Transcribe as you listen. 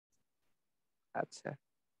আচ্ছা।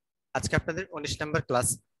 আজকে আপনাদের 19 নম্বর ক্লাস।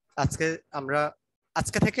 আজকে আমরা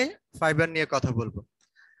আজকে থেকে ফাইবার নিয়ে কথা বলবো।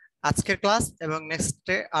 আজকের ক্লাস এবং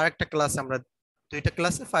নেক্সটে আরেকটা ক্লাস আমরা দুইটা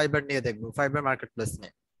ক্লাসে ফাইবার নিয়ে দেখবো, ফাইবার মার্কেট প্লেস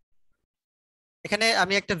নিয়ে। এখানে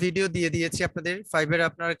আমি একটা ভিডিও দিয়ে দিয়েছি আপনাদের, ফাইবারে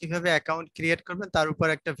আপনারা কিভাবে অ্যাকাউন্ট ক্রিয়েট করবেন তার উপর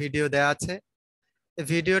একটা ভিডিও দেওয়া আছে। এই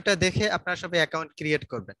ভিডিওটা দেখে আপনারা সবাই অ্যাকাউন্ট ক্রিয়েট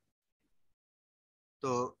করবেন।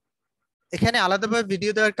 তো এখানে আলাদাভাবে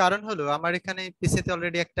ভিডিও দেওয়ার কারণ হলো আমার এখানে পিসিতে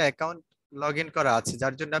অলরেডি একটা অ্যাকাউন্ট লগ ইন করা আছে,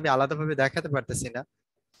 যার জন্য আমি আলাদাভাবে দেখাতে পারতেছি না।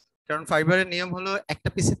 কারণ ফাইবারের নিয়ম হলো একটা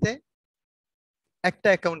পিসিতে একটা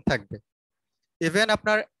অ্যাকাউন্ট থাকবে। ইভেন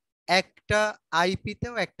আপনার একটা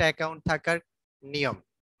আইপিতেও একটা অ্যাকাউন্ট থাকার নিয়ম।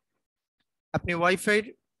 আপনি ওয়াইফাই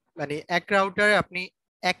মানে এক রাউটারে আপনি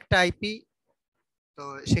একটা আইপি, তো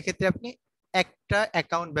সেক্ষেত্রে আপনি একটা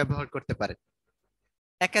অ্যাকাউন্ট ব্যবহার করতে পারেন।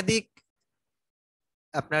 একাধিক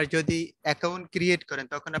আপনার যদি অ্যাকাউন্ট ক্রিয়েট করেন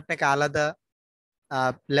তখন আপনাকে আলাদা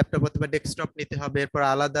ল্যাপটপ অথবা ডেস্কটপ নিতে হবে, এরপর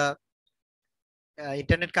আলাদা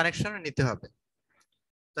ইন্টারনেট কানেকশনও নিতে হবে।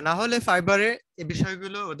 তো না হলে ফাইবারে এই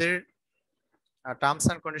বিষয়গুলো ওদের টার্মস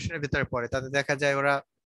অ্যান্ড কন্ডিশনের ভিতরে পড়ে, তাতে দেখা যায় ওরা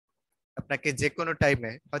আপনাকে যে কোনো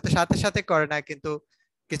টাইমে, হয়তো সাথে সাথে করে না কিন্তু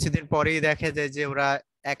কিছুদিন পরেই দেখা যায় যে ওরা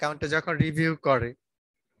অ্যাকাউন্টটা যখন রিভিউ করে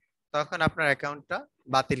তখন আপনার অ্যাকাউন্টটা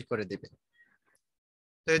বাতিল করে দিবে।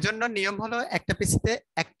 তো এই জন্য নিয়ম হলো একটা পিসিতে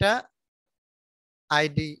একটা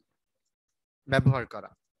আইডি ব্যবহার করা।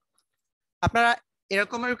 আপনারা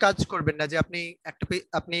এরকমের কাজ করবেন না যে আপনি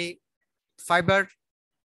আপনি ফাইবারটাকে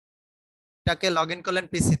লগ ইন করলেন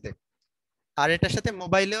পিসিতে, আর এটার সাথে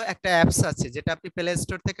মোবাইলেও একটা অ্যাপস আছে যেটা আপনি প্লে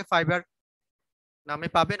স্টোর থেকে ফাইবার নামে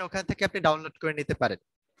পাবেন, ওখান থেকে আপনি ডাউনলোড করে নিতে পারেন।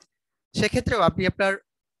 সেক্ষেত্রেও আপনি আপনার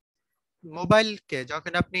মোবাইলকে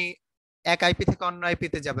যখন আপনি এক আইপি থেকে অন্য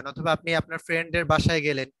আইপিতে যাবেন অথবা আপনি আপনার ফ্রেন্ডের বাসায়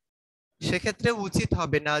গেলেন, সেক্ষেত্রে উচিত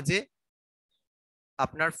হবে না যে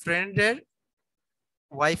আপনার ফ্রেন্ডের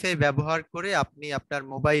ওয়াইফাই ব্যবহার করে আপনি আপনার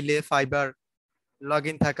মোবাইলে ফাইবার লগ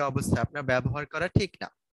ইন থাকা অবস্থায় আপনার ব্যবহার করা ঠিক না।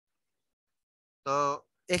 তো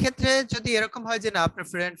এক্ষেত্রে যদি এরকম হয় যে না আপনার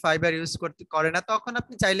ফ্রেন্ড ফাইবার ইউজ করতে করে না, তখন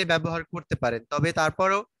আপনি চাইলে ব্যবহার করতে পারেন, তবে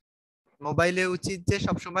তারপরও মোবাইলে উচিত যে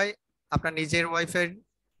সবসময় আপনার নিজের ওয়াইফাই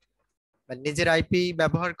নিজের আইপি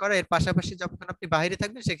ব্যবহার করা, এর পাশাপাশি যখন আপনি বাইরে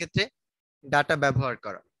থাকবেন সেক্ষেত্রে ডাটা ব্যবহার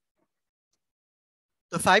করা।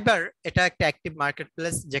 তো ফাইবার এটা একটা অ্যাক্টিভ মার্কেট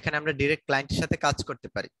প্লেস যেখানে আমরা ডিরেক্ট ক্লায়েন্টের সাথে কাজ করতে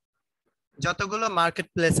পারি। যতগুলো মার্কেট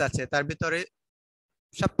প্লেস আছে তার ভিতরে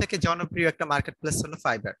সব থেকে জনপ্রিয় একটা মার্কেট প্লেস হলো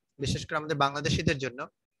ফাইবার। বিশেষ করে আমাদের বাংলাদেশিদের জন্য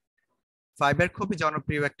ফাইবার খুবই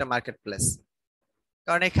জনপ্রিয় একটা মার্কেট প্লেস,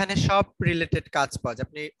 কারণ এখানে সব রিলেটেড কাজ পাওয়া যায়।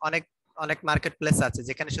 আপনি অনেক অনেক মার্কেট প্লেস আছে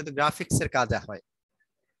যেখানে শুধু গ্রাফিক্স এর কাজ হয়,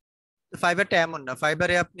 তো ফাইবারটা এমন না।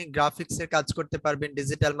 ফাইবারে আপনি গ্রাফিক্স এর কাজ করতে পারবেন,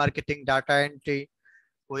 digital marketing, data entry,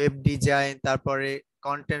 web design, তারপরে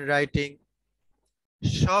কন্টেন্ট রাইটিং,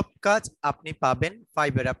 সব কাজ আপনি পাবেন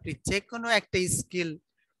ফাইবার। আপনি যে কোনো একটা স্কিল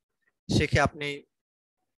শিখে আপনি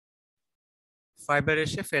ফাইবারে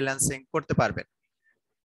এসে ফ্রিল্যান্সিং করতে পারবেন।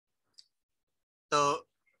 তো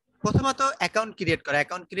প্রথমত অ্যাকাউন্ট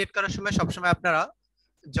ক্রিয়েট করার সময় সবসময় আপনারা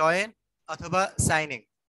জয়েন অথবা সাইন ইন।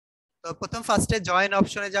 তো ফার্স্টে জয়েন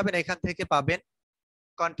অপশনে যাবেন, এখান থেকে পাবেন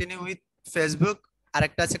কন্টিনিউ উইথ ফেসবুক,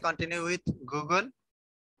 আরেকটা আছে continue with Google,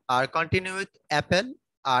 R continue with Apple,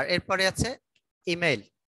 আর এরপরে আছে ইমেইল।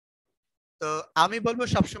 তো আমি বলবো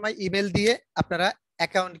সবসময় ইমেল দিয়ে আপনারা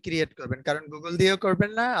অ্যাকাউন্ট ক্রিয়েট করবেন, কারণ গুগল দিয়েও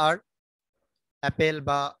করবেন না, আর অ্যাপেল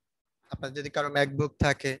বা আপনার যদি কারো ম্যাকবুক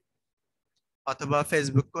থাকে অথবা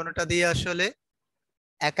ফেসবুক, কোনোটা দিয়ে আসলে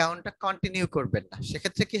অ্যাকাউন্টটা কন্টিনিউ করবেন না।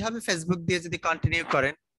 সেক্ষেত্রে কি হবে, ফেসবুক দিয়ে যদি কন্টিনিউ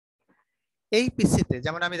করেন এই পিসিতে,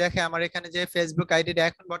 যেমন আমি দেখে আমার এখানে যে ফেসবুক আইডিটা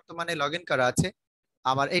এখন বর্তমানে লগ ইন করা আছে,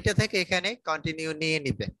 আমার এইটা থেকে এখানে কন্টিনিউ নিয়ে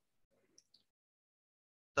নিবে।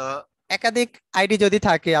 তো একাধিক আইডি যদি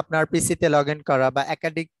থাকে আপনার পিসিতে লগ ইন করা, বা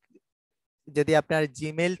একাধিক যদি আপনার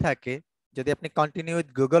জিমেইল থাকে, যদি আপনি কন্টিনিউ উইথ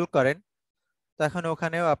গুগল করেন তখন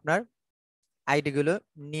ওখানেও আপনার আইডি গুলো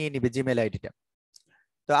নিয়ে নিবে, জিমেইল আইডিটা।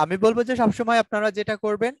 তো আমি বলবো যে সবসময় আপনারা যেটা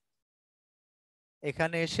করবেন,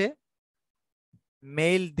 এখানে এসে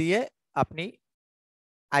মেইল দিয়ে আপনি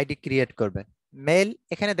আইডি ক্রিয়েট করবেন। মেইল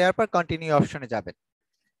এখানে দেওয়ার পর কন্টিনিউ অপশনে যাবেন।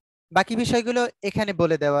 বাকি বিষয়গুলো এখানে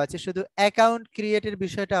বলে দেওয়া আছে, শুধু অ্যাকাউন্ট ক্রিয়েটের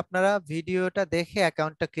বিষয়টা আপনারা ভিডিওটা দেখে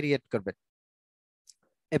অ্যাকাউন্টটা ক্রিয়েট করবেন।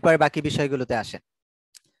 এরপর বাকি বিষয়গুলোতে আসেন।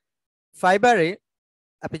 ফাইবারে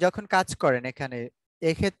আপনি যখন কাজ করেন এখানে,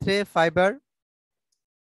 এক্ষেত্রে ফাইবার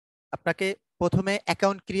আপনাকে প্রথমে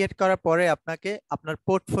অ্যাকাউন্ট ক্রিয়েট করার পরে আপনাকে আপনার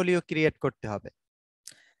পোর্টফোলিও ক্রিয়েট করতে হবে,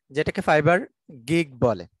 যেটাকে ফাইবার গিগ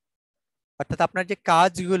বলে। অর্থাৎ আপনার যে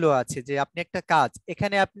কাজগুলো আছে, যে আপনি একটা কাজ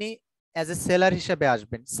এখানে আপনি অ্যাজ এ সেলার হিসেবে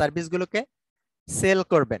আসবেন, সার্ভিসগুলোকে সেল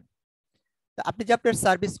করবেন। তো আপনি যে আপনার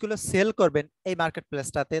সার্ভিসগুলো সেল করবেন এই মার্কেট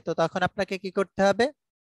প্লেসটাতে, তো তখন আপনাকে কি করতে হবে,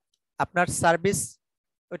 আপনার সার্ভিস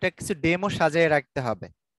ওটা কিছু ডেমো সাজিয়ে রাখতে হবে।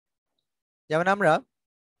 যেমন আমরা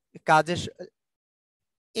কাজের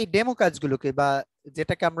এই ডেমো কাজগুলোকে বা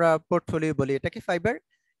যেটাকে আমরা পোর্টফোলিও বলি এটাকে ফাইবার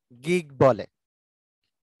গিগ বলে।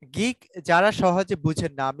 গিগ যারা সহজে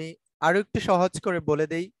বুঝেন না, আমি আরো একটু সহজ করে বলে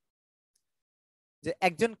দেই যে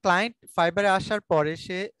একজন ক্লায়েন্ট ফাইবারে আসার পরে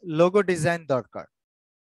সে লোগো ডিজাইন দরকার।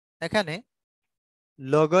 এখানে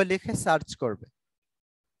লোগো লিখে সার্চ করবে।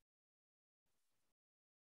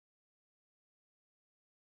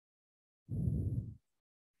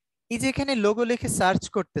 এই যে এখানে লোগো লিখে সার্চ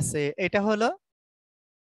করতেছে, এটা হলো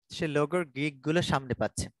সে লোগোর গিগ গুলো সামনে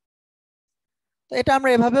পাচ্ছে। তো এটা আমরা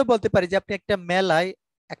এভাবেও বলতে পারি যে আপনি একটা মেলায়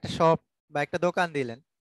একটা শপ বা একটা দোকান দিলেন।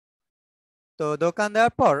 তো দোকান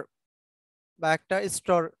দেওয়ার পর বা একটা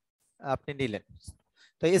স্টোর আপনি নিলেন,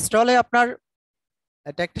 তো স্টলে আপনার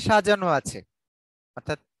এটা একটা সাজানো আছে,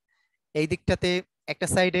 অর্থাৎ এই দিকটাতে একটা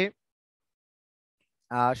সাইডে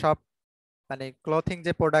সব মানে ক্লথিং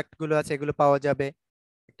যে প্রোডাক্ট গুলো আছে এগুলো পাওয়া যাবে,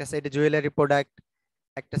 একটা সাইডে জুয়েলারি প্রোডাক্ট,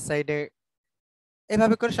 একটা সাইডে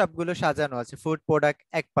এভাবে করে সবগুলো সাজানো আছে, ফুড প্রোডাক্ট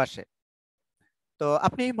এক পাশে। তো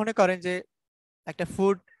আপনি মনে করেন যে একটা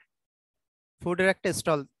ফুডের একটা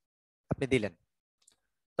স্টল আপনি দিলেন।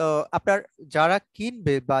 তো আপনার যারা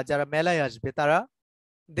কিনবে বা যারা মেলায় আসবে তারা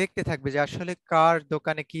দেখতে থাকবে যে আসলে কার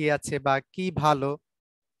দোকানে কি আছে বা কি ভালো।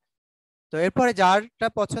 তো এরপরে যারটা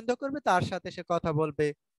পছন্দ করবে তার সাথে সে কথা বলবে,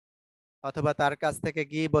 অথবা তার কাছ থেকে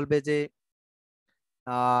গিয়ে বলবে যে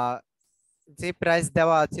আহ যে প্রাইস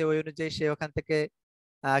দেওয়া আছে ওই অনুযায়ী সে ওখান থেকে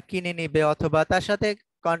কিনে নিবে, অথবা তার সাথে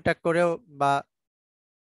কন্ট্যাক্ট করেও বা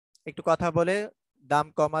একটু কথা বলে দাম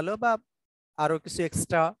কমালো বা আরো কিছু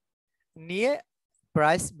এক্সট্রা নিয়ে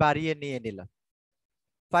প্রাইস বাড়িয়ে নিয়ে নিল।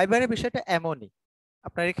 ফাইবারের বিষয়টা এমনই।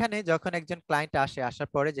 আপনার এখানে যখন একজন ক্লায়েন্ট আসার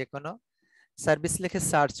পরে যে কোনো সার্ভিস লিখে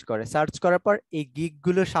সার্চ করে, সার্চ করার পর এই গিগ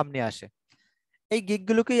গুলো সামনে আসে। এই গিগ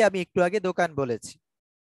গুলোকেই আমি একটু আগে দোকান বলেছি।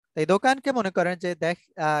 এই দোকানকে মনে করেন যে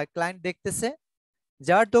ক্লায়েন্ট দেখতেছে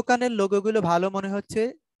যার দোকানের লোগো গুলো ভালো মনে হচ্ছে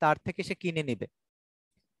তার থেকে সে কিনে নিবে।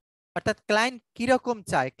 অর্থাৎ ক্লায়েন্ট কিরকম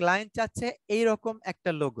চায়, ক্লায়েন্ট চাচ্ছে এইরকম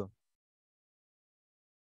একটা লোগো,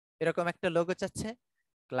 এরকম একটা লোগো চাচ্ছে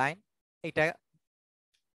ক্লায়েন্ট। এটা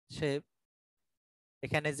সে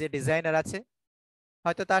এখানে যে ডিজাইনার আছে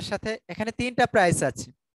হয়তো তার সাথে এখানে তিনটা প্রাইস আছে,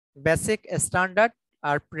 বেসিক, স্ট্যান্ডার্ড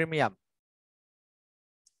আর প্রিমিয়াম।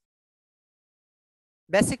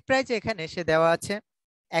 বেসিক প্রাইস এখানে সে দেওয়া আছে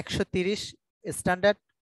 130, স্ট্যান্ডার্ড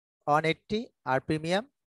 180 আর প্রিমিয়াম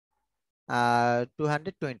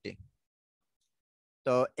 220।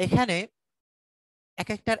 তো এখানে এক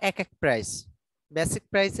একটার এক এক প্রাইস। বেসিক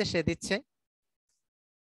প্রাইসে সে দিচ্ছে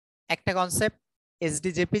একটা কনসেপ্ট এইচডি,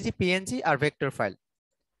 জেপিজি, পিএনজি আর ভেক্টর ফাইল।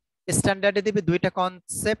 স্ট্যান্ডার্ডে দিবে দুইটা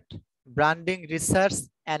concept, branding, research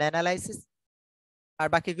and analysis, আর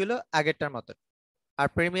বাকিগুলো আগেরটার মতো। আর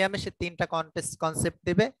প্রিমিয়ামে সে তিনটা কনসেপ্ট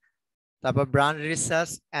দিবে, তারপর ব্র্যান্ড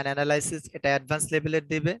রিসার্চ অ্যান্ড অ্যানালাইসিস এটা অ্যাডভান্স লেভেলের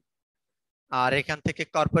দিবে, আর এখান থেকে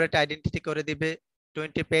কর্পোরেট আইডেন্টিটি করে দিবে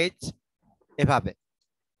 20 পেজ, এভাবে।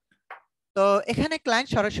 তো এখানে ক্লায়েন্ট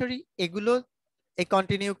সরাসরি এগুলো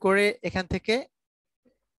কন্টিনিউ করে এখান থেকে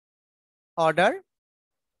অর্ডার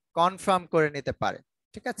কনফার্ম করে নিতে পারে।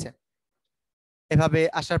 ঠিক আছে, এভাবে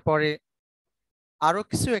আসার পরে আরো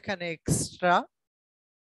কিছু এখানে এক্সট্রা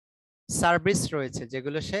সার্ভিস রয়েছে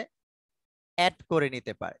যেগুলো সে অ্যাড করে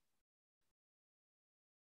নিতে পারে।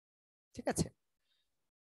 ঠিক আছে,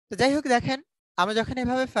 তো যাই হোক দেখেন, আমরা যখন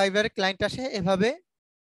এভাবে ফাইবারে ক্লায়েন্ট আসে এভাবে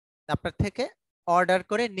আপনার থেকে অর্ডার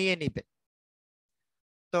করে নিয়ে নিবে।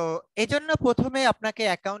 তো এই জন্য প্রথমে আপনাকে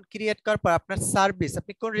অ্যাকাউন্ট ক্রিয়েট করার পর আপনার সার্ভিস,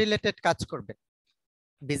 আপনি কোন রিলেটেড কাজ করবেন,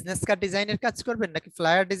 বিজনেস কার্ড ডিজাইনের কাজ করবেন, নাকি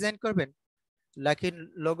ফ্লায়ার ডিজাইন করবেন, নাকি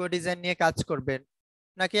লোগো ডিজাইন নিয়ে কাজ করবেন,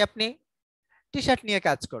 নাকি আপনি টি শার্ট নিয়ে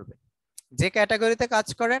কাজ করবেন, যে ক্যাটাগরিতে কাজ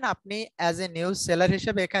করেন আপনি অ্যাজ এ নিউজ সেলার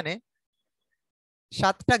হিসেবে এখানে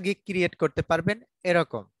 7টা গিগ ক্রিয়েট করতে পারবেন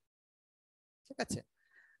এরকম। ঠিক আছে,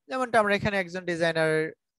 যেমনটা আমরা এখানে একজন ডিজাইনার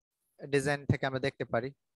ডিজাইন থেকে আমরা দেখতে পারি।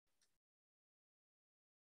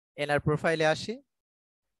 এনার প্রোফাইলে আসি,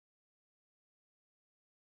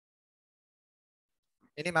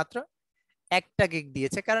 ইনি মাত্র একটা গিগ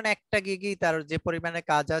দিয়েছে, কারণ একটা গিগই তার যে পরিমাণে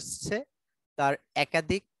কাজ আসছে তার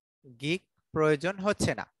একাধিক গিগ প্রয়োজন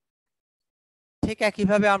হচ্ছে না। ঠিক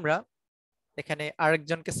একইভাবে আমরা এখানে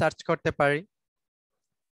আরেকজনকে সার্চ করতে পারি,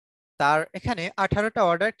 তার এখানে 18টা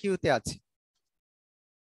অর্ডার কিউতে আছে,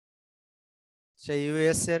 সেই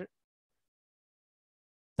ইউএস এর,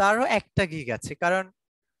 তারও একটা গিগ আছে, কারণ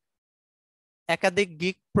একাধিক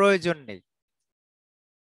গিগ প্রয়োজন নেই।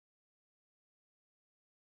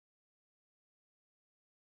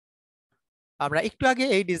 আমরা একটু আগে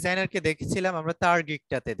এই ডিজাইনারকে দেখেছিলাম, আমরা তার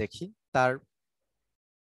গিগটাতে দেখি, তার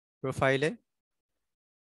প্রোফাইলে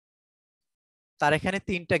তার এখানে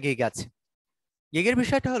 3টা গিগ আছে। গিগের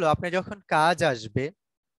বিষয়টা হলো আপনি যখন কাজ আসবে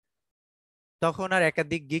তখন আর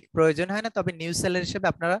একাধিক গিগ প্রয়োজন হয় না, তবে নিউ সেলার হিসেবে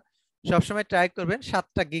আপনারা সবসময় ট্রাই করবেন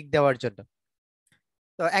 7টা গিগ দেওয়ার জন্য।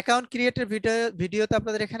 তো অ্যাকাউন্ট ক্রিয়েটের ভিডিওতে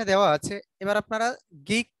আপনাদের এখানে দেওয়া আছে। এবার আপনারা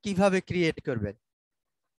গিগ কিভাবে ক্রিয়েট করবেন।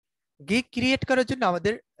 গিগ ক্রিয়েট করার জন্য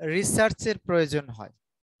আমাদের রিসার্চের প্রয়োজন হয়,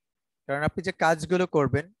 কারণ আপনি যে কাজগুলো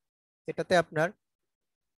করবেন এটাতে আপনার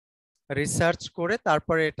রিসার্চ করে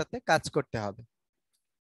তারপরে এটাতে কাজ করতে হবে।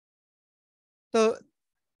 তো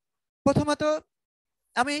প্রথমত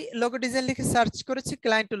আমি লোগো ডিজাইন লিখে সার্চ করেছি,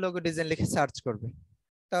 ক্লায়েন্ট লোগো ডিজাইন লিখে সার্চ করবে।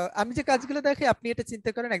 তো আমি যে কাজগুলো দেখি আপনি এটা চিন্তা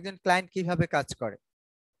করেন একজন ক্লায়েন্ট কিভাবে কাজ করে।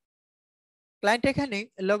 ক্লায়েন্ট এখানে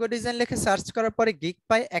লোগো ডিজাইন লিখে সার্চ করার পরে গিগ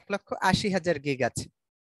পায় 1,80,000 গিগ আছে।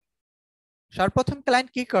 সর্বপ্রথম ক্লায়েন্ট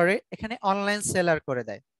কি করে, এখানে অনলাইন সেলার করে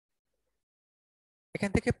দেয়,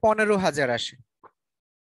 এখান থেকে 15,000 আসে।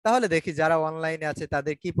 তাহলে দেখি যারা অনলাইনে আছে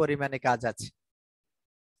তাদের কি পরিমাণে কাজ আছে,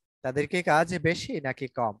 তাদের কি কাজ বেশি নাকি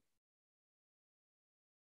কম।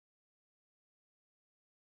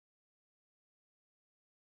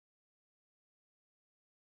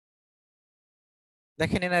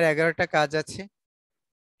 দেখেন এনার 11টা কাজ আছে,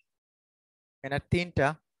 এনার 3টা,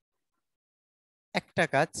 একটা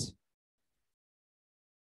কাজ।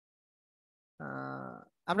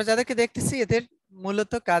 আমরা যাদেরকে দেখতেছি এদের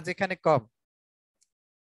মূলত কাজ এখানে কম।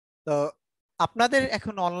 তো আপনাদের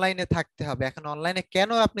এখন অনলাইনে থাকতে হবে। এখন অনলাইনে কেন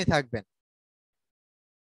আপনি থাকবেন,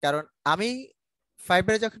 কারণ আমি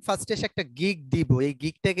ফাইবারে যখন ফার্স্ট এসে একটা গিগ দিব, এই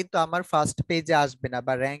গিগটা কিন্তু আমার ফার্স্ট পেজে আসবে না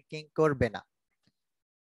বা র্যাঙ্কিং করবে না।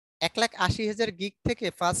 1,80,000 গিগ থেকে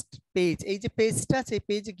ফার্স্ট পেজ, এই যে পেজটা আছে এই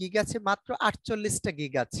পেজে গিগ আছে মাত্র 48টা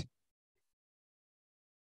গিগ আছে।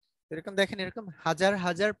 এরকম দেখেন এরকম হাজার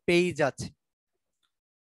হাজার পেজ আছে।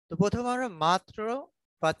 তো প্রথমে আমরা মাত্র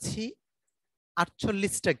পাচ্ছি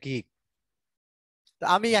 48টা গিগ। তো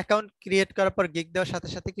আমি অ্যাকাউন্ট ক্রিয়েট করার পর গিগ দেওয়ার সাথে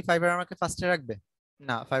সাথে কি ফাইবার আমাকে ফার্স্টে রাখবে?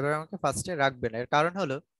 না, ফাইবার আমাকে ফার্স্টে রাখবে না। এর কারণ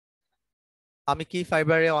হলো আমি কি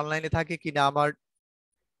ফাইবারে অনলাইনে থাকি কিনা, আমার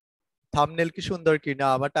থাম্বনেল কি সুন্দর কিনা,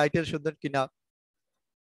 আমার টাইটেল সুন্দর কিনা।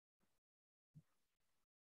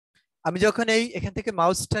 আমি যখন এখান থেকে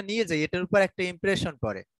মাউসটা নিয়ে যাই এটার উপর একটা ইমপ্রেশন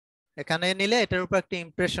পড়ে, এখানে নিলে এটার উপর একটা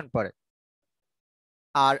ইমপ্রেশন পড়ে।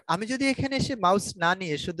 আর আমি যদি এখানে এসে মাউস না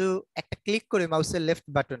নিয়ে শুধু একটা ক্লিক করি মাউসের লেফট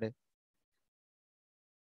বাটনে,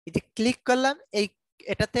 এই যে ক্লিক করলাম এই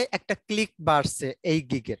এটাতে একটা ক্লিক বাড়ছে এই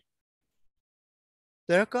গিগের। তো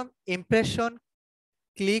এরকম ইমপ্রেশন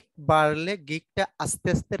ক্লিক বাড়লে গিগটা আস্তে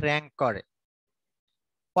আস্তে র্যাঙ্ক করে।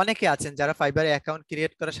 অনেকে আছেন যারা ফাইবারে অ্যাকাউন্ট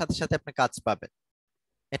ক্রিয়েট করার সাথে সাথে আপনি কাজ পাবেন,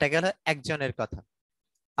 এটা গেল একজনের কথা।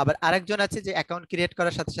 আবার আরেকজন আছে যে অ্যাকাউন্ট ক্রিয়েট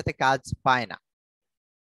করার সাথে সাথে কাজ পায় না।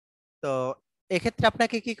 তো এক্ষেত্রে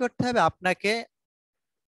আপনাকে কি করতে হবে, আপনাকে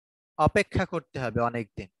অপেক্ষা করতে হবে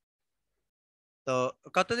অনেকদিন। তো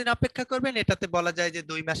কতদিন অপেক্ষা করবেন এটাতে বলা যায় যে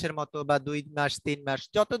 2 মাসের মতো বা 2 মাস 3 মাস,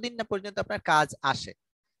 যতদিন না পর্যন্ত আপনার কাজ আসে।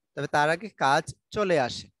 তবে তার আগে কাজ চলে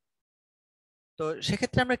আসে। তো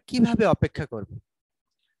সেক্ষেত্রে আমরা কিভাবে অপেক্ষা করব?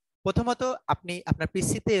 প্রথমত আপনি আপনার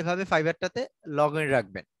পিসিতে এভাবে ফাইবারটাতে লগ ইন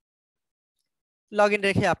রাখবেন। লগ ইন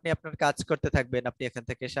রেখে আপনি আপনার কাজ করতে থাকবেন, আপনি এখান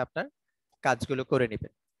থেকে এসে আপনার কাজগুলো করে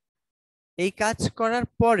নেবেন। এই কাজ করার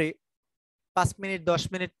পরে 5 মিনিট 10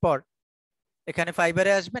 মিনিট পর এখানে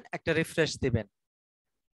ফাইবারে আসবেন, একটা রিফ্রেশ দিবেন।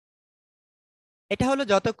 এটা হলো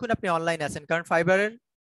যতক্ষণ আপনি অনলাইন আছেন, কারণ ফাইবারের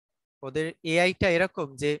ওদের এআইটা এরকম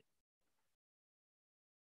যে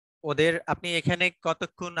ওদের আপনি এখানে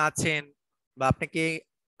কতক্ষণ আছেন বা আপনি কি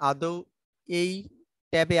আদৌ এই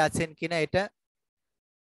ট্যাবে আছেন কিনা এটা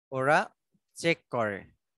ওরা চেক করে।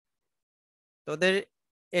 তো ওদের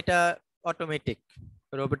এটা অটোমেটিক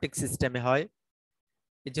রোবোটিক সিস্টেমে হয়,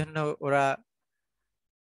 এই জন্য ওরা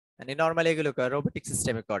মানে নর্মালি এগুলো করে রোবোটিক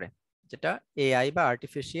সিস্টেমে করে, যেটা এআই বা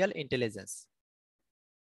আর্টিফিশিয়াল ইন্টেলিজেন্স।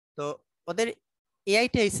 তো ওদের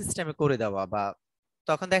এআইটা এই সিস্টেমে করে দেওয়া, বা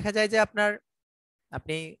তখন দেখা যায় যে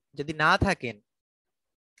আপনি যদি না থাকেন,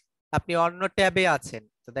 আপনি অন্য ট্যাবে আছেন,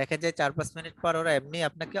 তো দেখা যায় 4-5 মিনিট পর ওরা এমনি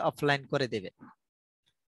আপনাকে অফলাইন করে দেবে।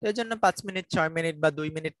 তো এই জন্য 5 মিনিট 6 মিনিট বা 2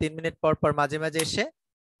 মিনিট 3 মিনিট পর পর মাঝে মাঝে এসে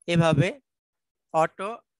এভাবে অটো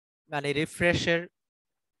মানে রিফ্রেশের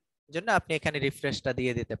জন্য আপনি এখানে রিফ্রেশটা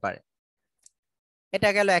দিয়ে দিতে পারেন। এটা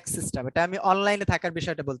গেল এক সিস্টেম। এটা আমি অনলাইনে থাকার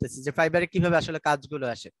বিষয়টা বলতেছি যে ফাইবারে কিভাবে আসলে কাজগুলো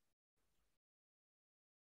আসে।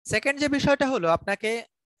 সেকেন্ড যে বিষয়টা হলো আপনাকে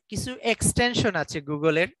কিছু এক্সটেনশন আছে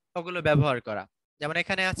গুগলের, ওগুলো ব্যবহার করা। যেমন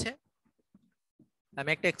এখানে আছে, আমি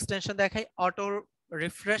একটা এক্সটেনশন দেখাই, অটো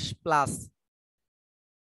রিফ্রেশ প্লাস।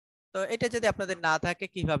 তো এটা যদি আপনাদের না থাকে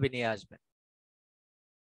কিভাবে নিয়ে আসবেন?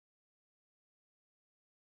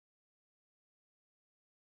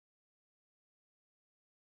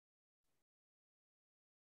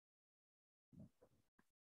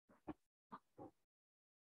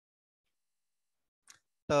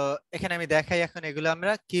 তো এখানে আমি দেখাই এখন এগুলো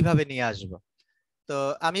আমরা কিভাবে নিয়ে আসব। তো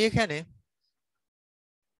আমি এখানে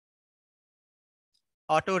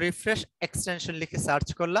অটো রিফ্রেশ এক্সটেনশন লিখে সার্চ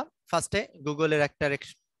করলাম, ফার্স্টে গুগলের একটা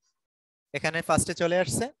এখানে ফার্স্টে চলে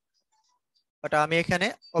আসছে, ওটা আমি এখানে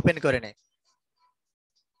ওপেন করে নেই।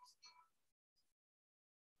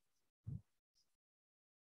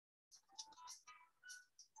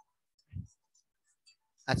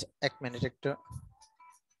 আচ্ছা, এক মিনিট একটু।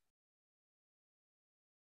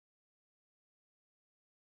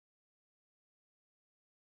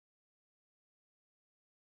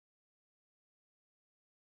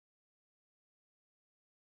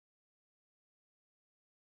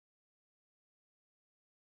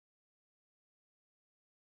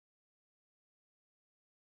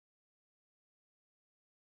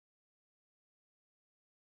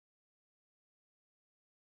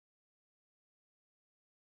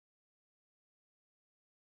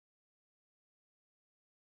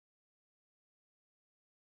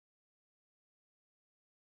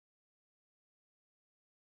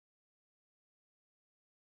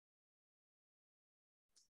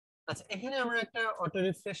 আচ্ছা, এখানে আমরা একটা অটো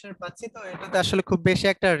রিফ্রেশার পাচ্ছি, তো এটাতে আসলে খুব বেশি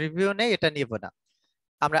একটা রিভিউ নেই, এটা নিব না।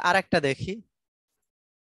 আমরা আরেকটা দেখি,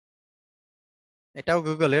 এটাও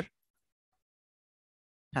গুগলের।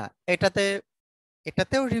 হ্যাঁ,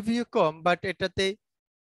 এটাতেও রিভিউ কম, বাট এটাতে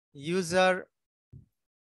ইউজার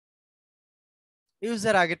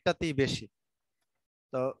ইউজার আগেরটাতেই বেশি।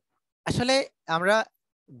 তো আসলে আমরা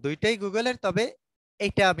দুইটাই গুগলের, তবে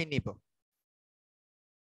এইটা আমি নিব।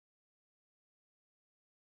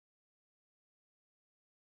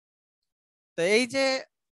 তো এই যে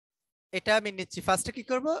এটা আমি নিচ্ছি, ফার্স্টে কি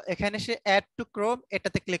করব, এখানে সে অ্যাড টু ক্রোম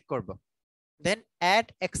এটাতে ক্লিক করব, দেন অ্যাড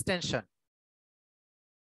এক্সটেনশন।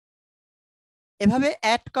 এভাবে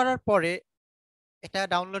অ্যাড করার পরে এটা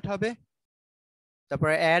ডাউনলোড হবে,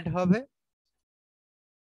 তারপরে অ্যাড হবে।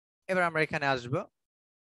 এবার আমরা এখানে আসব,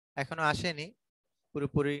 এখনো আসেনি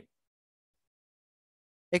পুরোপুরি,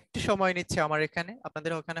 একটু সময় নিচ্ছে আমার এখানে,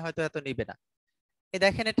 আপনাদের ওখানে হয়তো এত নিবে না। এই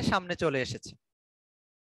দেখেন এটা সামনে চলে এসেছে।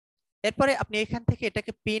 এরপরে আপনি এখান থেকে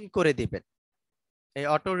এটাকে পিন করে দিবেন, এই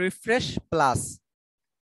অটো রিফ্রেশ প্লাস,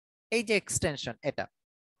 এই যে এক্সটেনশন, এটা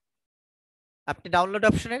আপনি ডাউনলোড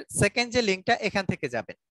অপশনের সেকেন্ড যে লিংকটা, এখান থেকে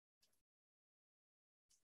যাবেন।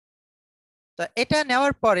 তো এটা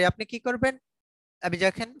নেওয়ার পরে আপনি কি করবেন, আমি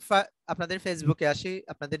যখন আপনাদের ফেসবুকে আসি,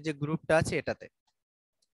 আপনাদের যে গ্রুপটা আছে এটাতে,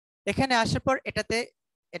 এখানে আসার পর এটাতে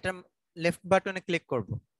এটা লেফট বাটনে ক্লিক করব।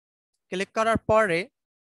 ক্লিক করার পরে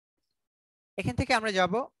এখান থেকে আমরা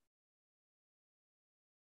যাব,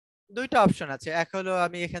 দুইটা অপশন আছে, এক হলো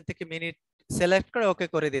আমি এখান থেকে মিনিট সিলেক্ট করে ওকে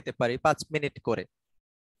করে দিতে পারি 5 মিনিট করে।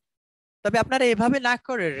 তবে আপনারা এভাবে না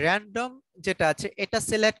করে র্যান্ডম যেটা আছে এটা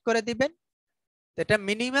সিলেক্ট করে দিবেন। এটা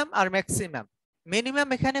মিনিমাম আর ম্যাক্সিমাম। মিনিমাম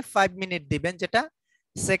এখানে 5 মিনিট দিবেন, যেটা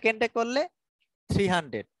সেকেন্ডে করলে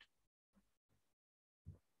 300।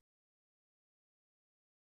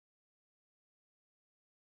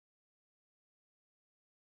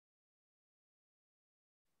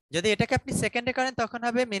 যদি এটাকে আপনি সেকেন্ডে করেন তখন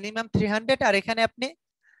হবে মিনিমাম 300, আর এখানে আপনি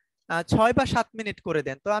 6 বা 7 মিনিট করে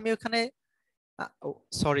দেন। তো আমি ওখানে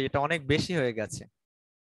সরি, এটা অনেক বেশি হয়ে গেছে,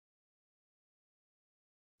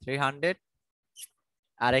 300,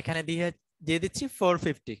 আর এখানে দিয়ে দিয়ে দিচ্ছি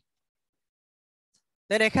 450।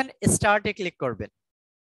 দেন এখানে স্টার্টে ক্লিক করবেন,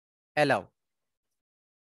 অ্যালাউ।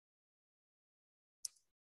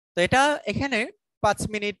 তো এটা এখানে 5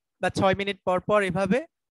 মিনিট বা 6 মিনিট পর পর এভাবে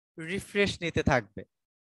রিফ্রেশ নিতে থাকবে।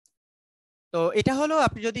 তো এটা হলো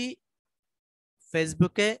আপনি যদি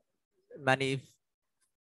ফেসবুকে মানে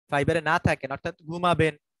ফাইবারে না থাকেন, অর্থাৎ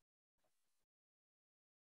ঘুমাবেন,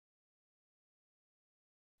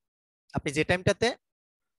 আপনি যে টাইমটাতে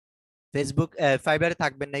ফেসবুক ফাইবারে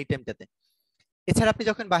থাকবেন না এই টাইমটাতে। এছাড়া আপনি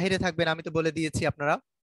যখন বাইরে থাকবেন, আমি তো বলে দিয়েছি, আপনারা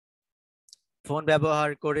ফোন ব্যবহার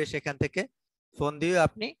করে সেখান থেকে ফোন দিয়ে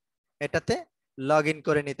আপনি এটাতে লগ ইন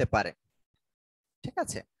করে নিতে পারেন। ঠিক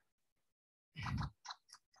আছে,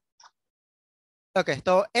 ওকে।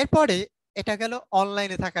 তো এরপরে এটা গেল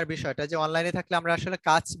অনলাইনে থাকার বিষয়টা, যে অনলাইনে থাকলে আমরা আসলে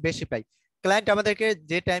কাজ বেশি পাই। ক্লায়েন্ট আমাদেরকে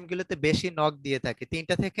যে টাইমগুলোতে বেশি নক দিয়ে থাকে,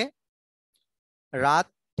 রাত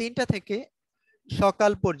 3টা থেকে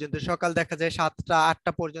সকাল পর্যন্ত, সকাল দেখা যায় 7টা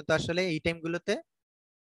 8টা পর্যন্ত, আসলে এই টাইমগুলোতে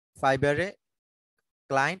ফাইবারে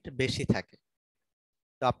ক্লায়েন্ট বেশি থাকে।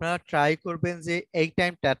 তো আপনারা ট্রাই করবেন যে এই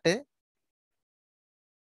টাইমটাতে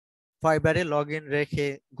ফাইবারে লগ ইন রেখে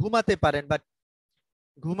ঘুমাতে পারেন। বাট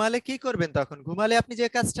ঘুমালে কি করবেন, তখন ঘুমালে আপনি যে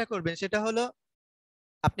কাজটা করবেন সেটা হলো,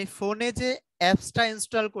 আপনি ফোনে যে অ্যাপসটা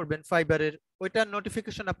ইনস্টল করবেন ফাইবারের, ওইটার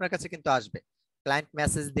নোটিফিকেশন আপনার কাছে কিন্তু আসবে ক্লায়েন্ট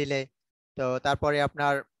মেসেজ দিলে। তো তারপরে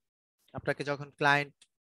আপনাকে যখন ক্লায়েন্ট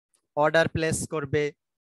অর্ডার প্লেস করবে,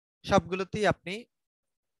 সবগুলোতেই আপনি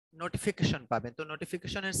নোটিফিকেশন পাবেন। তো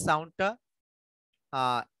নোটিফিকেশনের সাউন্ডটা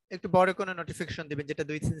একটু বড় কোনো নোটিফিকেশন দিবেন যেটা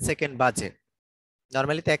 2-3 সেকেন্ড বাজে,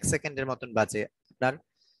 নর্মালি তো 1 সেকেন্ডের মতন বাজে আপনার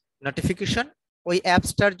নোটিফিকেশন। ওই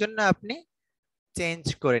অ্যাপসটার জন্য আপনি চেঞ্জ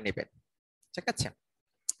করে নেবেন, ঠিক আছে?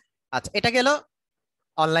 আচ্ছা, এটা গেল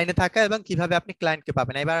অনলাইনে থাকা এবং কিভাবে আপনি ক্লায়েন্টকে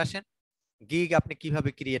পাবেন। এবার আসেন গিগ আপনি কিভাবে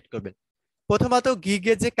ক্রিয়েট করবেন। প্রথমত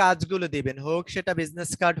গিগে যে কাজগুলো দিবেন, হোক সেটা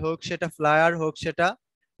বিজনেস কার্ড, হোক সেটা ফ্লায়ার, হোক সেটা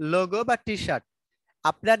লোগো বা টি শার্ট,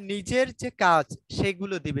 আপনার নিজের যে কাজ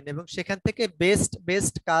সেগুলো দিবেন এবং সেখান থেকে বেস্ট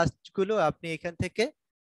বেস্ট কাজগুলো আপনি এখান থেকে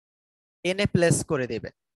এনে প্লেস করে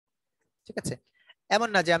দিবেন, ঠিক আছে? এমন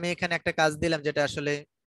না যে আমি এখানে একটা কাজ দিলাম যেটা আসলে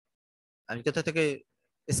আমি কোথা থেকে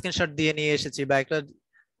স্ক্রিনশট দিয়ে নিয়ে এসেছি বা একটা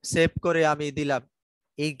সেভ করে আমি দিলাম।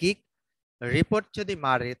 এই গিগ রিপোর্ট যদি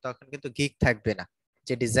মারে তখন কিন্তু গিগ থাকবে না,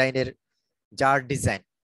 যে ডিজাইনের যার ডিজাইন।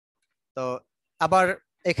 তো আবার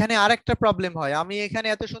এখানে আরেকটা প্রবলেম হয়, আমি এখানে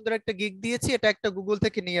এত সুন্দর একটা গিগ দিয়েছি, এটা একটা গুগল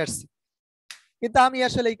থেকে নিয়ে আসছি, কিন্তু আমি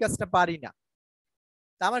আসলে এই কাজটা পারি না।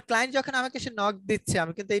 তা আমার ক্লায়েন্ট যখন আমাকে সে নক দিচ্ছে,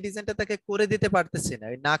 আমি কিন্তু এই ডিজাইনটা তাকে করে দিতে পারতেছি না।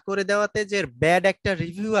 এই না করে দেওয়াতে যে ব্যাড একটা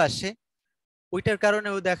রিভিউ আসে, ওইটার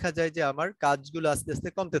কারণেও দেখা যায় যে আমার কাজগুলো আস্তে আস্তে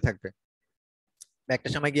কমতে থাকবে, বা একটা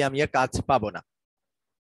সময় গিয়ে আমি আর কাজ পাবো না।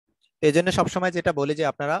 এই জন্য সবসময় যেটা বলি যে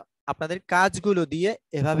আপনারা আপনাদের কাজগুলো দিয়ে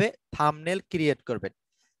এভাবে থাম্বনেল ক্রিয়েট করবেন।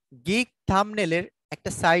 গিগ থাম্বনেলের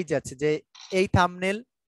একটা সাইজ আছে, যে এই থাম্বনেল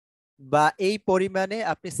বা এই পরিমাণে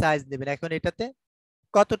আপনি সাইজ নেবেন। এখন এটাতে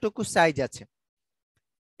কতটুকু সাইজ আছে,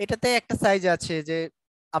 এটাতে একটা সাইজ আছে যে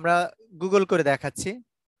আমরা গুগল করে দেখাচ্ছি,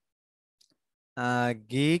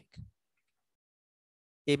 গিগ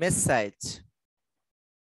ইমেজ সাইজ,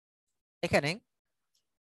 এখানে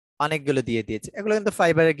অনেকগুলো দিয়ে দিয়েছে। এগুলো কিন্তু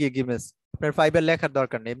ফাইবারে গিগ ইমেজ, আপনার ফাইবার লেখার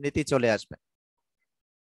দরকার নেই, এমনিতেই চলে আসবে।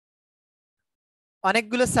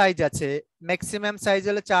 অনেকগুলো সাইজ আছে, ম্যাক্সিমাম সাইজ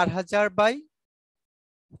হলো 4000 বাই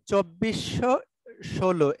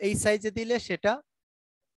 2416, এই সাইজে দিলে সেটা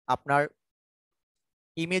আপনার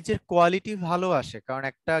ইমেজের কোয়ালিটি ভালো আসে, কারণ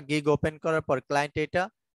একটা গিগ ওপেন করার পর ক্লায়েন্ট এটা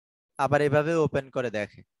আবার এভাবে ওপেন করে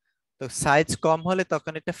দেখে। তো সাইজ কম হলে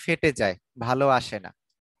তখন এটা ফেটে যায়, ভালো আসে না,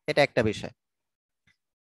 এটা একটা বিষয়।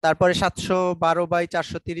 তারপরে 712 বাই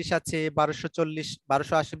 430 আছে, 1240,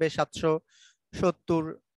 1280 বাই 770,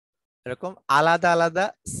 এরকম আলাদা আলাদা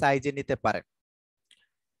সাইজে নিতে পারেন।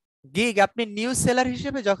 গিগ আপনি নিউজ সেলার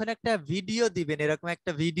হিসেবে যখন একটা ভিডিও দিবেন, এরকম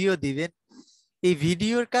একটা ভিডিও দিবেন, এই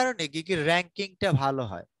ভিডিওর কারণে গিগের র্যাঙ্কিংটা ভালো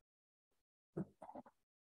হয়।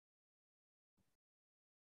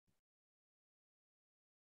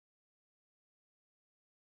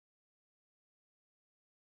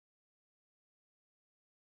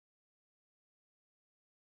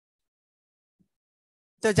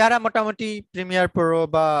 তো যারা মোটামুটি প্রিমিয়ার প্রো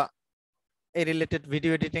বা এই রিলেটেড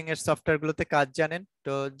ভিডিও এডিটিং এর সফটওয়্যার গুলোতে কাজ জানেন,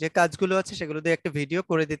 তো যে কাজগুলো আছে সেগুলো দিয়ে একটা ভিডিও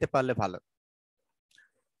করে দিতে পারলে ভালো।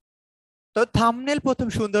 তো থাম্বনেল প্রথম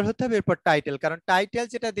সুন্দর হতে হবে, এরপর টাইটেল, কারণ টাইটেল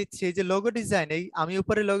যেটা দিচ্ছি, এই যে লোগো ডিজাইন, এই আমি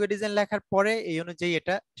উপরে লোগো ডিজাইন লেখার পরে এই অনুযায়ী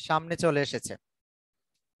এটা সামনে চলে এসেছে।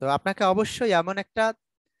 তো আপনাকে অবশ্যই এমন একটা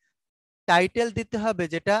টাইটেল দিতে হবে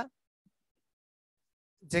যেটা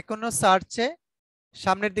যে কোনো সার্চে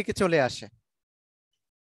সামনের দিকে চলে আসে,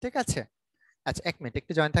 ঠিক আছে? আচ্ছা, 1 মিনিট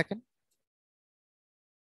একটু জয়েন থাকেন।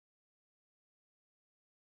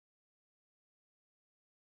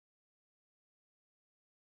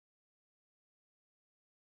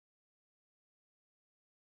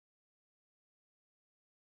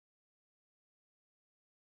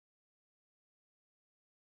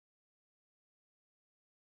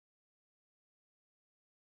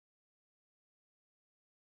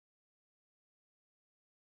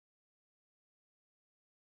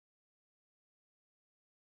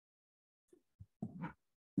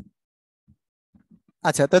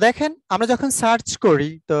 আচ্ছা, তো দেখেন আমরা যখন সার্চ করি,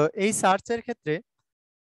 তো এই সার্চের ক্ষেত্রে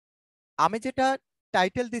আমি যেটা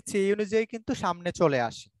টাইটেল দিচ্ছি এই অনুযায়ী কিন্তু সামনে চলে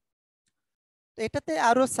আসে। তো এটাতে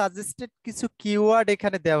আরো সাজেস্টেড কিছু কিওয়ার্ড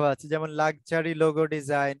এখানে দেওয়া আছে, যেমন luxury logo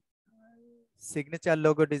design, signature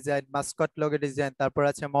logo design, Mascot logo design, তারপর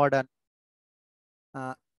আছে মডার্ন।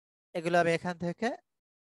 এগুলো আমি এখান থেকে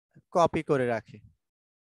কপি করে রাখি।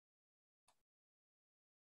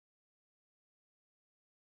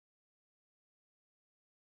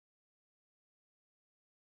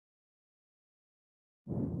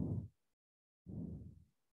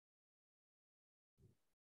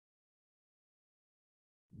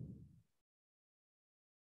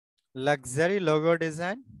 Luxury logo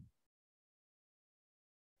design,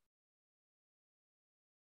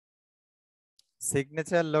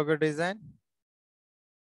 signature logo design,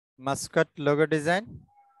 Mascot logo design,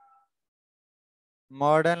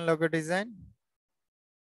 modern logo design,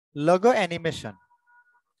 logo animation.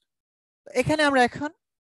 এখানে আমরা এখন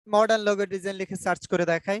মডার্ন লোগো ডিজাইন লিখে সার্চ করে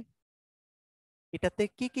দেখাই এটাতে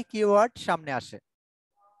কি কি কিওয়ার্ড সামনে আসে।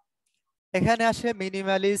 এখানে আসে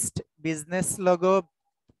minimalist, business logo,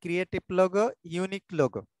 creative logo, unique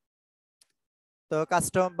logo. তো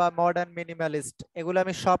কাস্টম বা মডার্ন, মিনিমালিস্ট এগুলো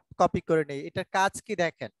আমি সব কপি করে নিই। এটার কাজ কি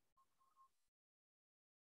দেখেন,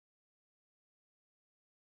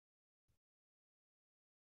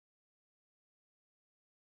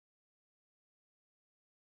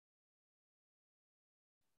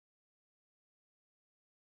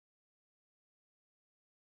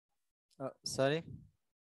 সরি,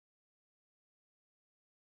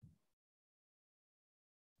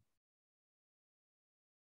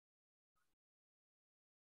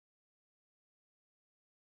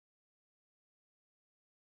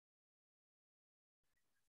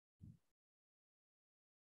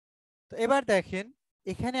 তো এবার দেখেন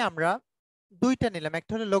এখানে আমরা দুইটা নিলাম,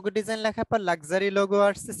 একটা হলো লোগো ডিজাইন লেখার পর লাক্সারি লোগো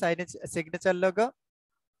আসছে, সিগনেচার লোগো।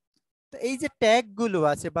 তো এই যে ট্যাগ গুলো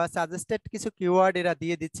আছে বা সাজেস্টেড কিছু কিওয়ার্ড এরা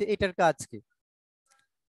দিয়ে দিচ্ছে, এটার কাজ কি?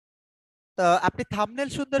 তো আপনি থাম্বনেল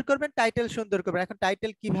সুন্দর করবেন, টাইটেল সুন্দর করবেন। এখন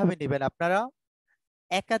টাইটেল কিভাবে নেবেন আপনারা?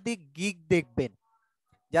 একাধিক গিগ দেখবেন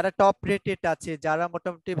যারা টপ রেটেড আছে, যারা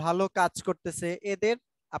মোটামুটি ভালো কাজ করতেছে, এদের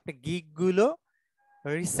আপনি গিগ গুলো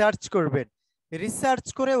রিসার্চ করবেন। রিসার্চ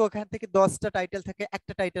করে ওখান থেকে 10টা টাইটেল থেকে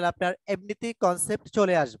একটা টাইটেল আপনার এমনিতেই কনসেপ্ট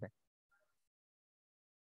চলে আসবে।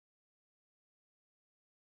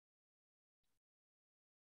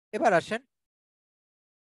 এবার আসেন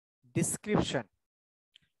ডিসক্রিপশন।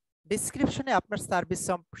 ডিসক্রিপশনে আপনার সার্ভিস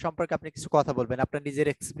সম্পর্কে আপনি কিছু কথা বলবেন, আপনার নিজের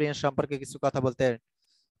এক্সপিরিয়েন্স সম্পর্কে কিছু কথা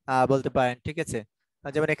বলতে পারেন, ঠিক আছে?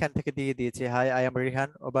 যেমন এখান থেকে দিয়ে দিয়েছে, high, I am Rihan,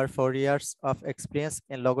 over 4 years of experience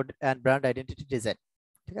in logo and brand identity design,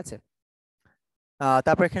 ঠিক আছে?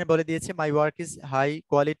 তারপর এখানে বলে দিয়েছে, my work is high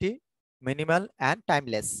quality, minimal and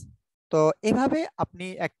timeless. তো এভাবে আপনি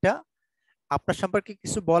একটা আপনার সম্পর্কে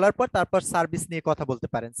কিছু বলার পর তারপর সার্ভিস নিয়ে কথা বলতে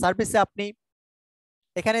পারেন। সার্ভিসে আপনি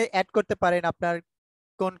এখানে অ্যাড করতে পারেন আপনার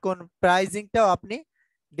কোন কোন প্রাইজিংটাও আপনি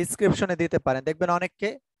ডিসক্রিপশনে দিতে পারেন। দেখবেন অনেককে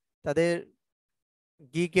তাদের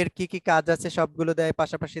গিগের কি কি কাজ আছে সবগুলো দেয়,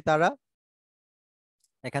 পাশাপাশি তারা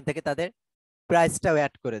এখান থেকে তাদের প্রাইসটাও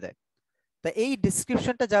অ্যাড করে দেয়। তো এই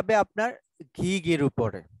ডিসক্রিপশনটা যাবে আপনার গিগের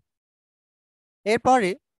উপরে।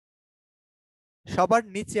 এরপরে সবার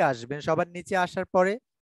নিচে আসবেন, সবার নিচে আসার পরে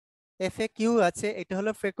এফএকিউ আছে, এটা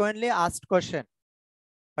হলো ফ্রিকোয়েন্টলি আস্কড কোশ্চেন।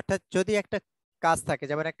 অর্থাৎ যদি একটা কাজ থাকে,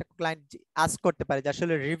 যেমন একটা ক্লায়েন্ট আস্ক করতে পারে যে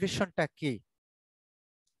আসলে রিভিশনটা কি,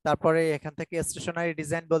 তারপরে এখান থেকে স্টেশনারি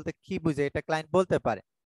ডিজাইন বলতে কি বুঝে এটা ক্লায়েন্ট বলতে পারে,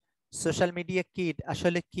 সোশ্যাল মিডিয়া কিট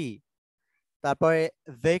আসলে কি, তারপরে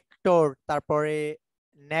ভেক্টর, তারপরে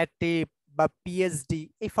নেটিভ বা পিএসডি,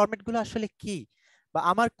 এই ফরম্যাটগুলো আসলে কি, বা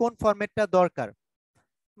আমার কোন ফরম্যাটটা দরকার।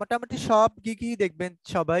 মোটামুটি সব গিগই দেখবেন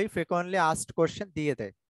সবাই ফ্রিকোয়েন্টলি আস্কড কোশ্চেন দিয়ে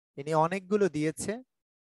দেয়। ইনি অনেকগুলো দিয়েছে,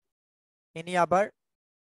 ইনি আবার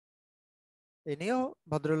ইনিও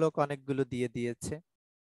ভদ্রলোক অনেকগুলো দিয়ে দিয়েছে।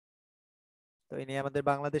 তো ইনি আমাদের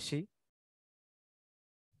বাংলাদেশী।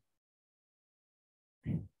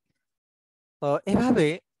 তো এভাবে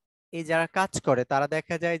এই যারা কাজ করে তারা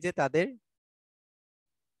দেখা যায় যে তাদের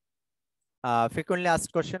ফ্রিকোয়েন্টলি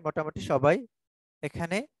আস্কড কোশ্চেন মোটামুটি সবাই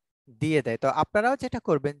এখানে দিয়ে দেয়। তো আপনারাও যেটা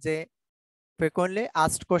করবেন যে ফ্রিকোয়েন্টলি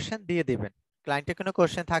আস্কড কোশ্চেন দিয়ে দিবেন। ক্লায়েন্টের কোনো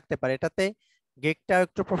কোশ্চেন থাকতে পারে, এটাতে গিগটা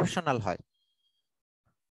একটু প্রফেশনাল হয়।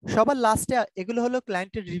 সবার লাস্টে এগুলো হলো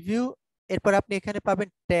ক্লায়েন্টের রিভিউ। এরপর আপনি এখানে পাবেন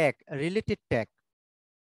ট্যাগ, রিলেটেড ট্যাগ।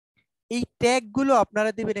 এই ট্যাগ গুলো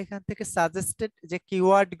আপনারা দিবেন এখান থেকে সাজেস্টেড যে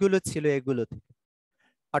কিওয়ার্ড গুলো ছিল এগুলো থেকে।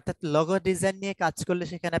 অর্থাৎ লোগো ডিজাইন নিয়ে কাজ করলে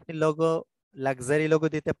সেখানে আপনি লোগো, লাক্সারি লোগো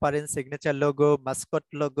দিতে পারেন, signature logo, Mascot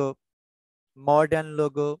logo, modern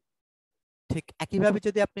logo. ঠিক একইভাবে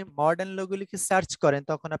যদি আপনি মডার্ন লোগো লিখে সার্চ করেন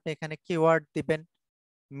তখন আপনি এখানে কিওয়ার্ড দিবেন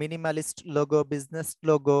minimalist logo, business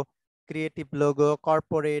logo, creative logo,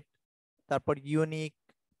 corporate, তারপর ইউনিক,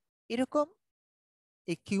 এরকম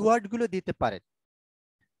এই কিওয়ার্ড গুলো দিতে পারেন।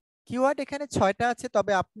 কিওয়ার্ড এখানে 6টা আছে,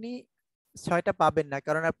 তবে আপনি 6টা পাবেন না,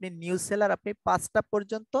 কারণ আপনি নিউ সেলার, আপনি 5টা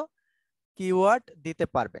পর্যন্ত কিওয়ার্ড দিতে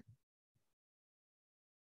পারবেন।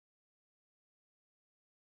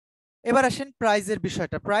 এবার আসেন প্রাইজের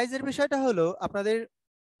বিষয়টা। প্রাইজের বিষয়টা হলো আপনাদের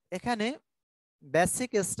এখানে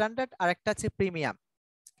বেসিক, স্ট্যান্ডার্ড আর একটা আছে প্রিমিয়াম।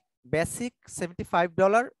 বেসিক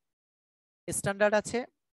 $75, স্ট্যান্ডার্ড আছে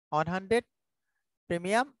 100,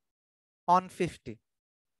 প্রিমিয়াম 150।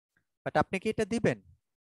 বাট আপনি কি এটা দিবেন?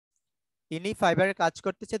 ইনি ফাইবারে কাজ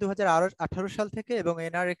করতেছে 2018 সাল থেকে, এবং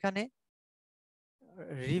এনার এখানে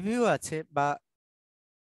রিভিউ আছে বা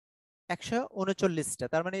 139টা।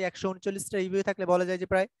 তার মানে 139টা রিভিউ থাকলে বলা যায় যে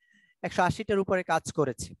প্রায় 180টার উপরে কাজ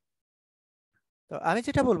করেছে। তো আমি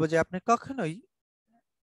যেটা বলবো যে আপনি কখনোই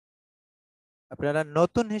আপনারা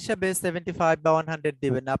নতুন হিসাবে 75 বা 100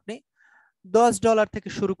 দিবেন না, আপনি $10 থেকে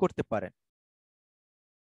শুরু করতে পারেন।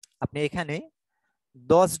 আপনি এখানে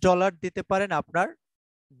 $10 দিতে পারেন আপনার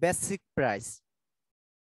বেসিক প্রাইস।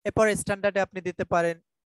 এরপর স্ট্যান্ডার্ডে আপনি দিতে পারেন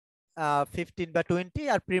 15 বা 20,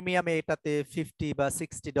 আর প্রিমিয়ামে এটাতে $50 বা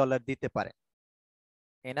 $60 দিতে পারেন।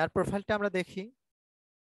 এনার প্রোফাইলটা আমরা দেখি।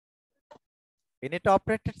 ইনি টপ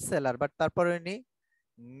রেটেড সেলার, বাট তারপরে ইনি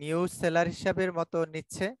নিউ সেলার হিসাবের মতো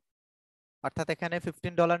নিচ্ছে, অর্থাৎ এখানে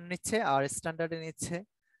 $15 নিচ্ছে আর স্ট্যান্ডার্ডে নিচ্ছে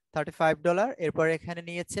 $35। এরপর এখানে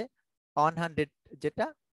নিয়েছে 100, যেটা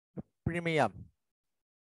প্রিমিয়াম।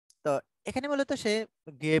 তো এখানে মূলত সে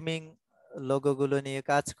গেমিং লোগো গুলো নিয়ে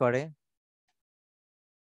কাজ করে।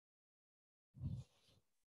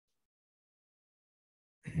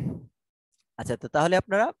 আচ্ছা, তো তাহলে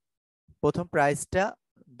আপনারা প্রথম প্রাইসটা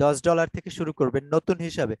 $10 থেকে শুরু করবেন নতুন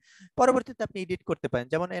হিসাবে। পরবর্তীতে আপনি এডিট করতে পারেন,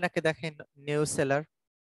 যেমন এনাকে দেখেন নিউ সেলার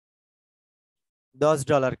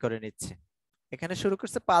 $10 করে নিচ্ছে। এখানে শুরু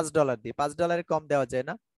করছে $5 দিয়ে, $5 কম দেওয়া যায়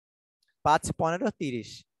না। 5, 15, 30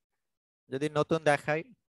 যদি নতুন দেখাই,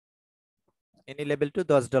 এনি লেভেল টু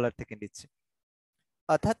 $10 থেকে নিচ্ছে,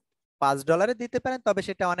 অর্থাৎ $5 দিতে পারেন, তবে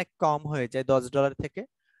সেটা অনেক কম হয়ে যায়। $10 থেকে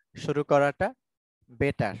শুরু করাটা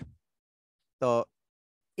বেটার। তো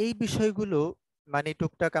এই বিষয়গুলো, মানে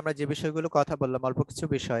টুকটাক আমরা যে বিষয়গুলো কথা বললাম, অল্প কিছু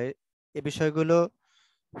বিষয়ে, এই বিষয়গুলো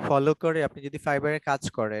ফলো করে আপনি যদি ফাইবারে কাজ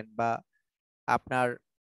করেন, বা আপনার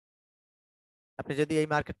আপনি যদি এই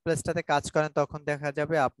মার্কেট প্লেসটাতে কাজ করেন, তখন দেখা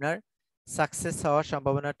যাবে আপনার সাকসেস হওয়ার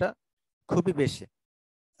সম্ভাবনাটা খুবই বেশি।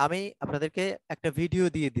 আমি আপনাদেরকে একটা ভিডিও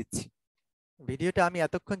দিয়ে দিচ্ছি। ভিডিওটা আমি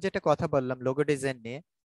এতক্ষণ যেটা কথা বললাম লোগো ডিজাইন নিয়ে,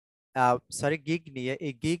 সরি গিগ নিয়ে,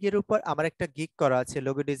 এই গিগের উপর আমার একটা গিগ করা আছে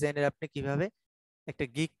লোগো ডিজাইনের। আপনি কিভাবে একটা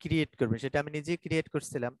গিগ ক্রিয়েট করবেন সেটা আমি নিজেই ক্রিয়েট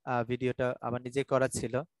করছিলাম, ভিডিওটা আমার নিজে করা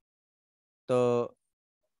ছিল। তো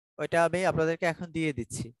ওইটা আমি আপনাদেরকে এখন দিয়ে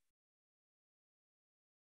দিচ্ছি।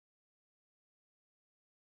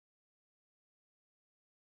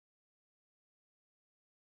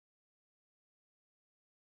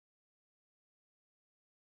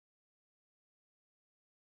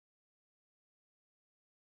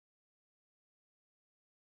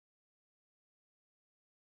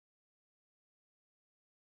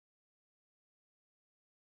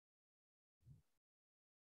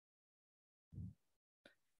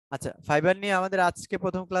 আচ্ছা, ফাইবার নিয়ে আমাদের আজকে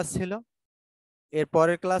প্রথম ক্লাস ছিল। এর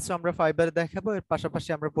পরের ক্লাস আমরা ফাইবার দেখাবো, এর পাশাপাশি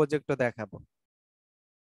আমরা প্রজেক্টও দেখাবো।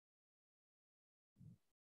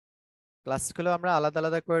 ক্লাসগুলো আমরা আলাদা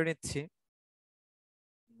আলাদা করে নিচ্ছি,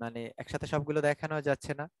 মানে একসাথে সবগুলো দেখানো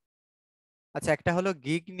যাচ্ছে না। আচ্ছা, একটা হলো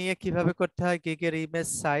গিগ নিয়ে কিভাবে করতে হয়, গিগের ইমেজ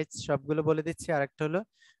সাইজ সবগুলো বলে দিচ্ছি, আর একটা হলো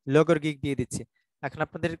লোগোর গিগ দিয়ে দিচ্ছি। এখন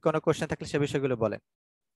আপনাদের কোনো কোশ্চেন থাকলে সে বিষয়গুলো বলেন।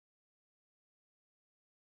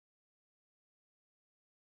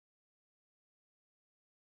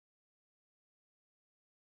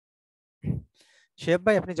 শেফ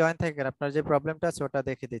ভাই, আপনি জয়েন থাকেন, আপনার যে প্রবলেমটা আছে ওটা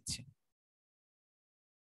দেখে দিচ্ছি।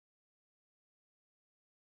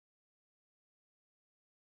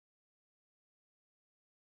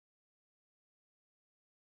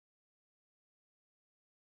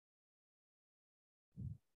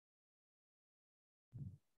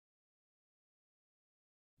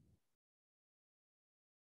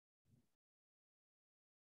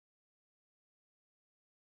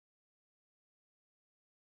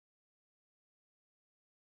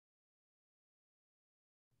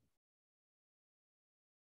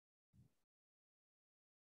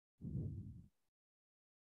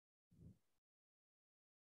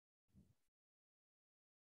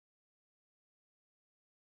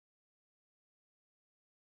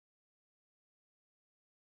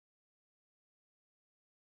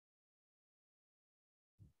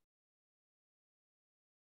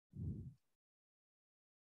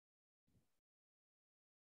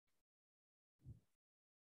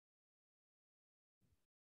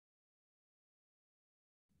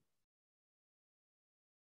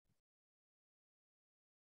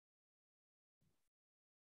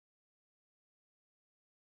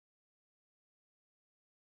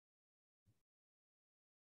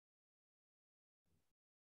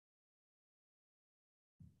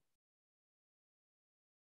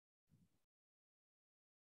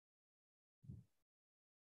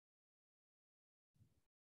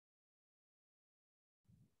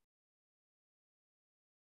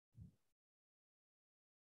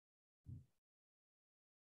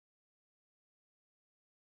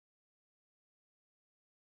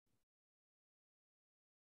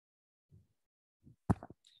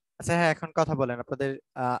 আচ্ছা, হ্যাঁ, এখন কথা বলেন আপনাদের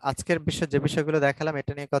আজকের বিষয় যে বিষয়গুলো দেখালাম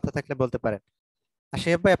এটা নিয়ে কথা থাকলে বলতে পারেন। আর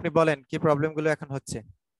শেফ ভাই, আপনি বলেন কি প্রবলেম গুলো এখন হচ্ছে।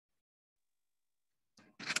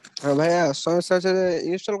 হ্যাঁ ভাইয়া, সমস্যা হচ্ছে যে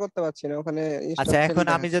ইনস্টল করতে পারছি না, ওখানে ইনস্টল আচ্ছা, ফেল এখন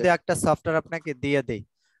আমি দেখাচ্ছে। যদি একটা সফটওয়্যার আপনাকে দিয়ে দেই,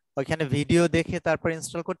 ওইখানে ভিডিও দেখে তারপর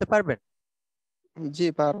ইনস্টল করতে পারবেন? জি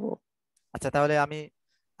পারবো। আচ্ছা, তাহলে আমি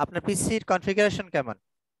আপনার পিসির কনফিগারেশন কেমন?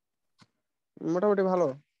 মোটামুটি ভালো।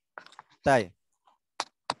 তাই?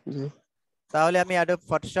 জি। তাহলে আমি অ্যাডোব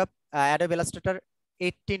ফটোশপ, অ্যাডোব ইলাস্ট্রেটর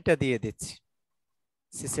 18টা দিয়ে দিচ্ছি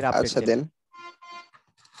সিসির আপডেট আচ্ছা যেটা। দেন।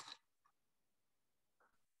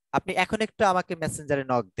 আপনি এখন একটু আমাকে মেসেঞ্জারে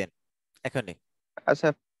নক দেন এখনই। আচ্ছা,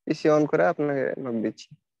 পিসি অন করে আপনাকে নক দিচ্ছি।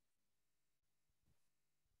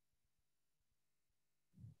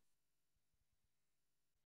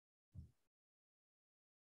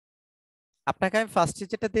 আপনাকে আমি ফার্স্টে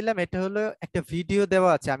যেটা দিলাম এটা হলো একটা ভিডিও দেওয়া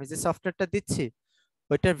আছে, আমি যে সফটওয়্যারটা দিচ্ছি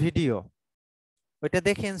ওইটার ভিডিও, ওইটা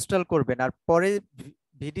দেখে ইনস্টল করবেন। আর পরে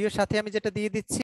ভিডিওর সাথে আমি যেটা দিয়ে দিচ্ছি